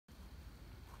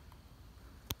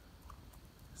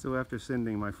So after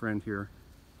sending my friend here,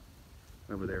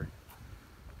 over there,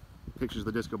 pictures of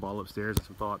the disco ball upstairs and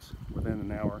some thoughts within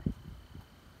an hour,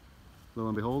 lo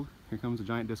and behold, here comes a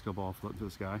giant disco ball floating to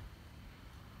the sky.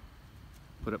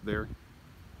 Put up there,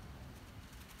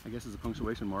 I guess it's a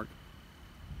punctuation mark.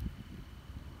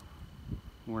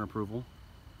 Warrant approval.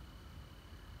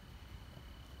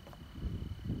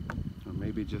 Or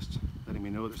maybe just letting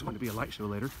me know there's going to be a light show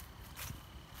later.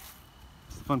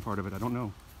 It's the fun part of it, I don't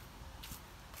know.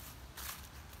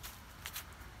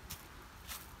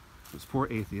 Those poor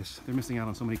atheists, they're missing out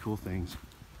on so many cool things.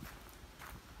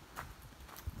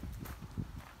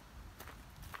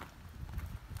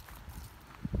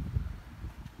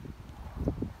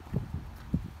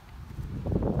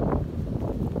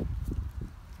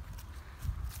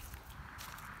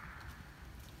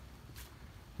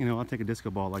 You know, I'll take a disco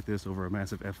ball like this over a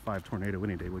massive F5 tornado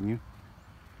any day, wouldn't you?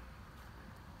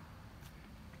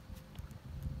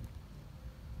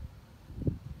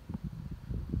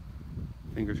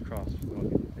 Fingers crossed we don't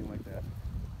get anything like that.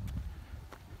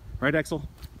 Right, Axel?